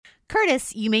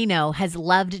Curtis, you may know, has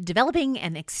loved developing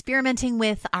and experimenting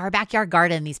with our backyard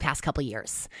garden these past couple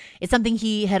years. It's something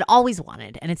he had always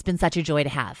wanted, and it's been such a joy to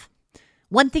have.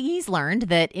 One thing he's learned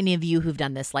that any of you who've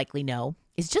done this likely know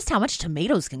is just how much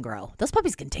tomatoes can grow. Those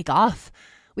puppies can take off.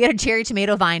 We had a cherry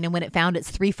tomato vine, and when it found its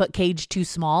 3-foot cage too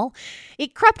small,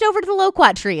 it crept over to the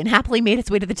loquat tree and happily made its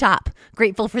way to the top,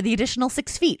 grateful for the additional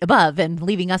 6 feet above and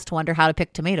leaving us to wonder how to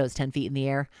pick tomatoes 10 feet in the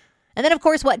air. And then, of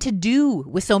course, what to do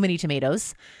with so many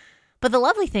tomatoes. But the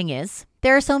lovely thing is,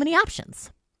 there are so many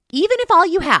options. Even if all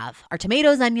you have are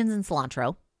tomatoes, onions, and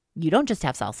cilantro, you don't just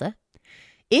have salsa.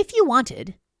 If you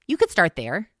wanted, you could start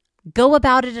there, go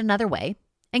about it another way,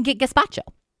 and get gazpacho.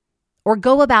 Or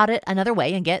go about it another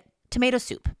way and get tomato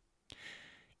soup.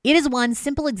 It is one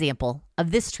simple example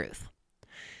of this truth.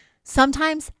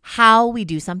 Sometimes how we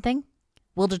do something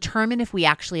will determine if we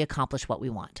actually accomplish what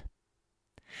we want.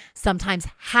 Sometimes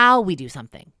how we do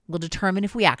something will determine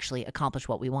if we actually accomplish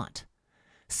what we want.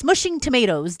 Smushing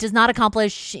tomatoes does not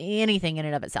accomplish anything in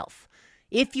and of itself.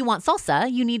 If you want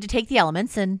salsa, you need to take the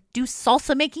elements and do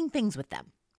salsa-making things with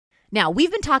them. Now,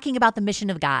 we've been talking about the mission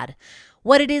of God,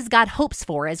 what it is God hopes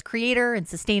for as creator and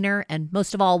sustainer, and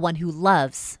most of all, one who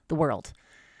loves the world.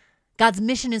 God's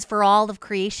mission is for all of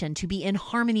creation to be in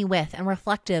harmony with and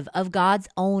reflective of God's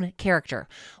own character.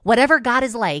 Whatever God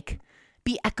is like,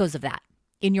 be echoes of that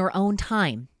in your own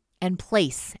time and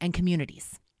place and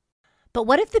communities. But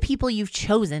what if the people you've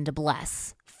chosen to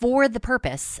bless for the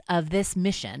purpose of this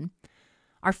mission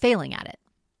are failing at it?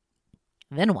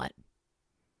 Then what?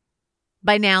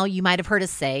 By now, you might have heard us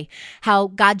say how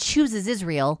God chooses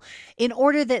Israel in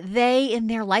order that they, in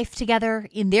their life together,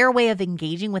 in their way of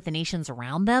engaging with the nations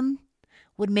around them,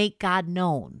 would make God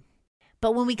known.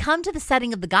 But when we come to the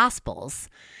setting of the Gospels,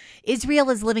 Israel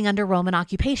is living under Roman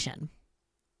occupation.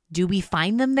 Do we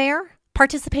find them there,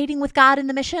 participating with God in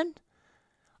the mission?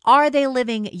 Are they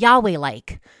living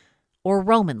Yahweh-like or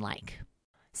Roman-like?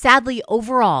 Sadly,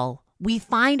 overall, we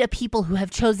find a people who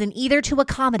have chosen either to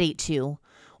accommodate to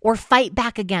or fight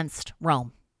back against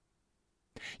Rome.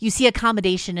 You see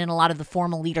accommodation in a lot of the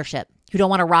formal leadership who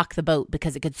don't want to rock the boat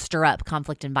because it could stir up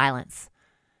conflict and violence.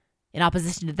 In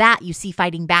opposition to that, you see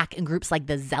fighting back in groups like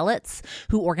the Zealots,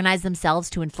 who organize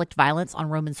themselves to inflict violence on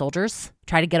Roman soldiers,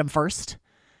 try to get them first.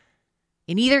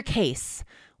 In either case,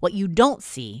 what you don't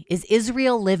see is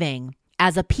Israel living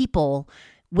as a people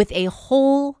with a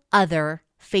whole other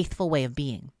faithful way of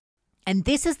being. And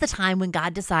this is the time when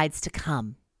God decides to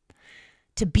come,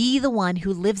 to be the one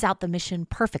who lives out the mission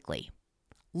perfectly,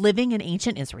 living in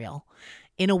ancient Israel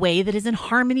in a way that is in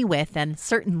harmony with and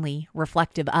certainly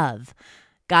reflective of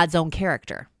God's own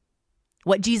character.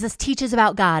 What Jesus teaches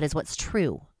about God is what's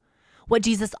true. What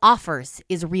Jesus offers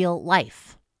is real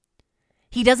life.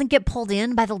 He doesn't get pulled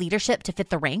in by the leadership to fit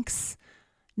the ranks,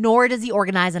 nor does he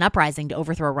organize an uprising to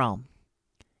overthrow Rome.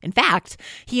 In fact,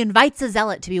 he invites a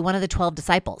zealot to be one of the 12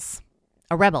 disciples,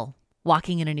 a rebel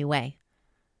walking in a new way.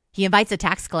 He invites a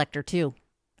tax collector too,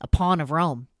 a pawn of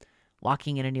Rome,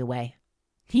 walking in a new way.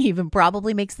 He even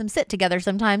probably makes them sit together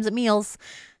sometimes at meals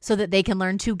so that they can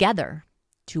learn together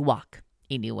to walk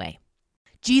a new way.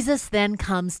 Jesus then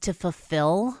comes to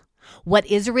fulfill what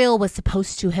Israel was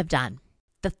supposed to have done.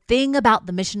 The thing about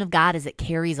the mission of God is it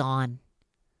carries on.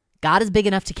 God is big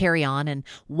enough to carry on and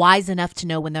wise enough to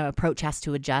know when the approach has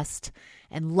to adjust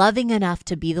and loving enough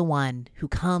to be the one who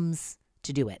comes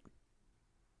to do it.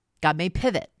 God may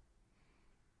pivot,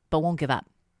 but won't give up.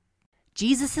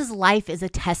 Jesus' life is a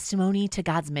testimony to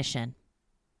God's mission.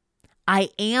 I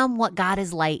am what God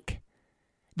is like.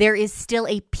 There is still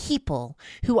a people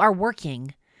who are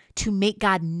working to make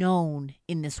God known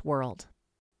in this world.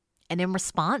 And in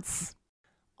response,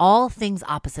 all things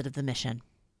opposite of the mission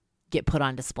get put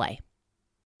on display.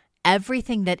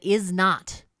 Everything that is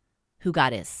not who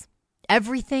God is,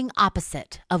 everything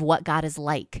opposite of what God is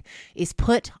like, is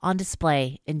put on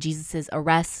display in Jesus'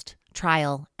 arrest,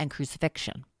 trial, and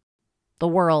crucifixion. The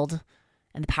world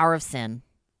and the power of sin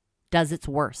does its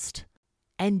worst,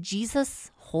 and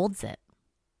Jesus holds it,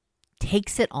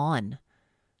 takes it on,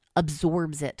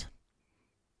 absorbs it.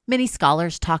 Many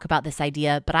scholars talk about this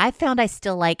idea, but I found I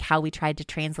still like how we tried to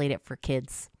translate it for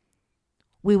kids.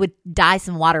 We would dye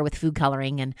some water with food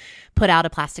coloring and put out a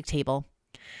plastic table.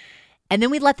 And then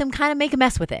we'd let them kind of make a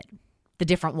mess with it, the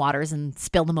different waters, and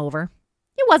spill them over.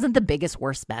 It wasn't the biggest,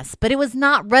 worst mess, but it was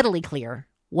not readily clear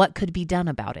what could be done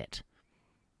about it.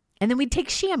 And then we'd take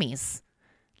chamois,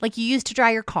 like you use to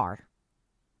dry your car.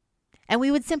 And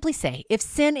we would simply say, if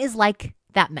sin is like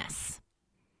that mess,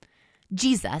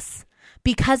 Jesus,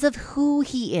 because of who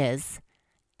he is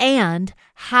and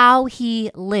how he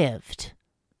lived,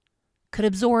 could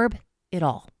absorb it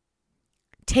all,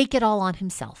 take it all on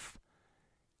himself,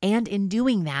 And in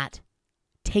doing that,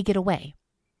 take it away.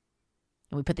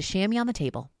 And we put the chamois on the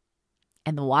table,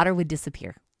 and the water would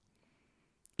disappear.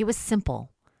 It was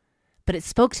simple, but it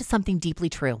spoke to something deeply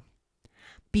true.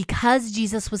 Because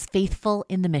Jesus was faithful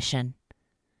in the mission,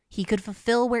 he could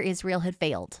fulfill where Israel had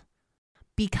failed.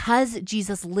 Because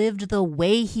Jesus lived the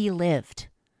way he lived,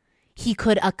 he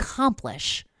could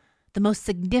accomplish the most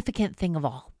significant thing of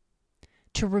all,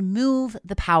 to remove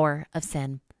the power of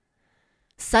sin,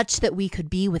 such that we could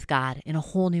be with God in a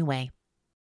whole new way.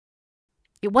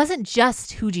 It wasn't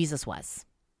just who Jesus was.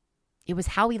 It was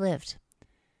how he lived.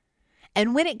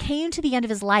 And when it came to the end of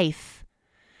his life,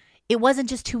 it wasn't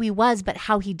just who he was, but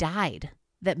how he died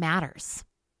that matters.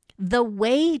 The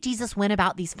way Jesus went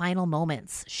about these final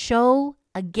moments show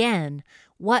again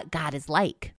what God is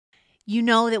like. You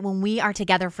know that when we are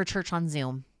together for church on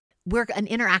Zoom, we're an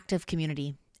interactive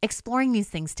community exploring these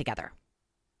things together.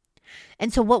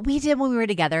 And so what we did when we were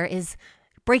together is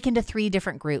break into 3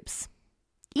 different groups.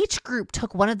 Each group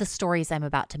took one of the stories I'm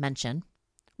about to mention,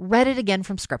 read it again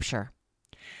from Scripture,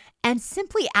 and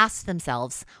simply asked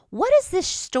themselves, what does this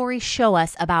story show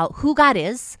us about who God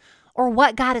is or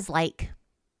what God is like?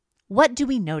 What do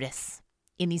we notice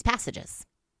in these passages?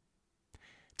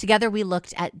 Together, we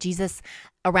looked at Jesus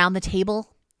around the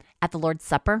table at the Lord's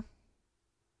Supper.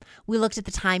 We looked at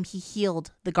the time he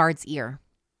healed the guard's ear.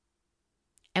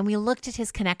 And we looked at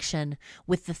his connection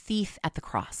with the thief at the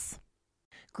cross.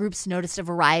 Groups noticed a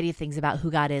variety of things about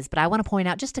who God is, but I want to point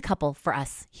out just a couple for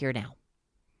us here now.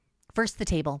 First, the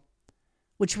table,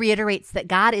 which reiterates that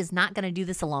God is not going to do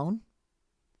this alone,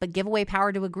 but give away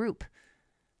power to a group.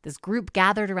 This group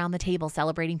gathered around the table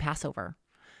celebrating Passover,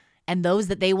 and those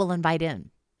that they will invite in.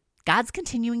 God's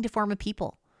continuing to form a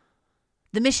people.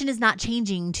 The mission is not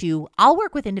changing to, I'll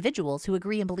work with individuals who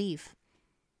agree and believe.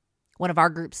 One of our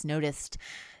groups noticed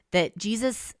that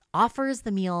Jesus offers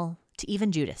the meal to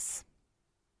even Judas,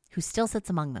 who still sits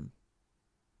among them,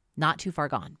 not too far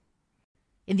gone.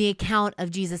 In the account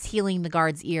of Jesus healing the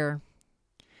guard's ear,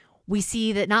 we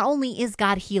see that not only is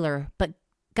God healer, but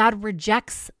God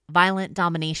rejects violent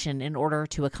domination in order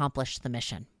to accomplish the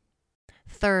mission.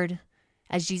 Third,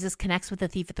 as Jesus connects with the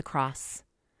thief at the cross,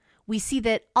 we see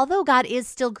that although God is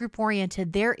still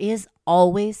group-oriented, there is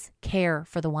always care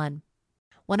for the one.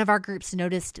 One of our groups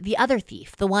noticed the other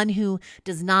thief, the one who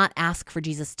does not ask for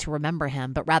Jesus to remember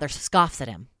him, but rather scoffs at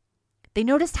him. They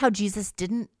noticed how Jesus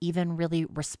didn't even really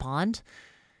respond.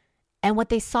 And what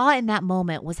they saw in that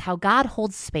moment was how God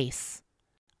holds space,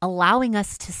 allowing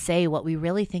us to say what we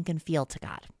really think and feel to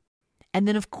God. And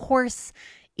then, of course,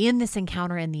 in this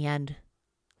encounter in the end,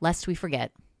 lest we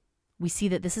forget, we see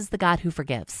that this is the God who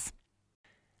forgives.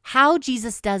 How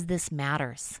Jesus does this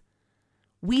matters.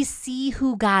 We see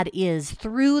who God is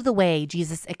through the way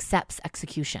Jesus accepts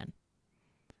execution.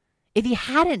 If he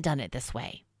hadn't done it this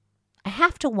way, I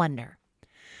have to wonder,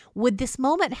 would this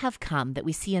moment have come that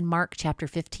we see in Mark chapter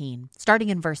 15, starting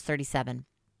in verse 37?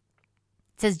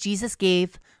 It says, Jesus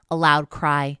gave a loud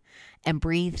cry and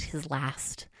breathed his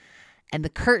last, and the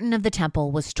curtain of the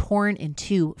temple was torn in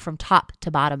 2 from top to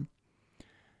bottom.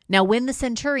 Now when the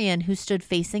centurion who stood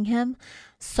facing him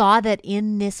saw that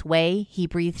in this way he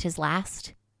breathed his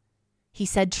last, he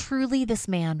said, truly this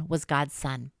man was God's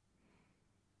son.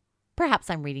 Perhaps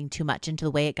I'm reading too much into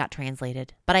the way it got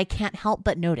translated, but I can't help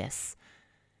but notice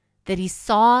that he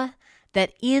saw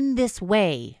that in this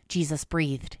way Jesus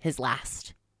breathed his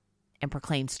last and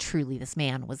proclaims truly this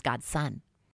man was God's son.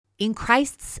 In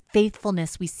Christ's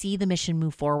faithfulness, we see the mission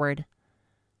move forward.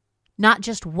 Not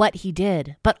just what he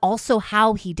did, but also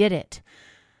how he did it,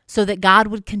 so that God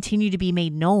would continue to be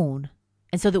made known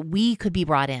and so that we could be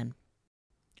brought in.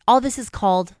 All this is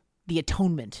called the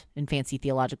atonement in fancy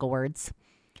theological words.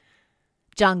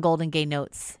 John Goldingay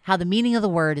notes how the meaning of the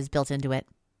word is built into it.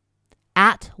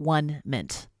 At one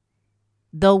meant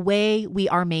the way we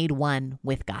are made one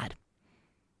with God.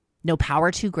 No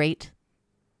power too great,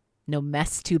 no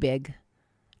mess too big,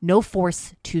 no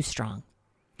force too strong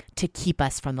to keep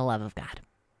us from the love of God.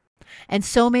 And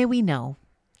so may we know,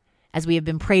 as we have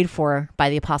been prayed for by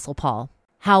the Apostle Paul,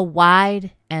 how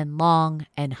wide and long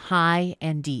and high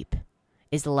and deep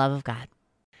is the love of God.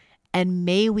 And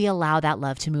may we allow that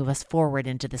love to move us forward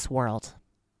into this world,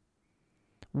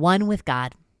 one with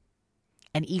God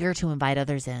and eager to invite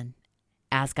others in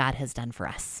as God has done for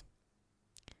us.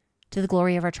 To the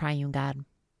glory of our triune God.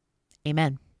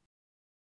 Amen.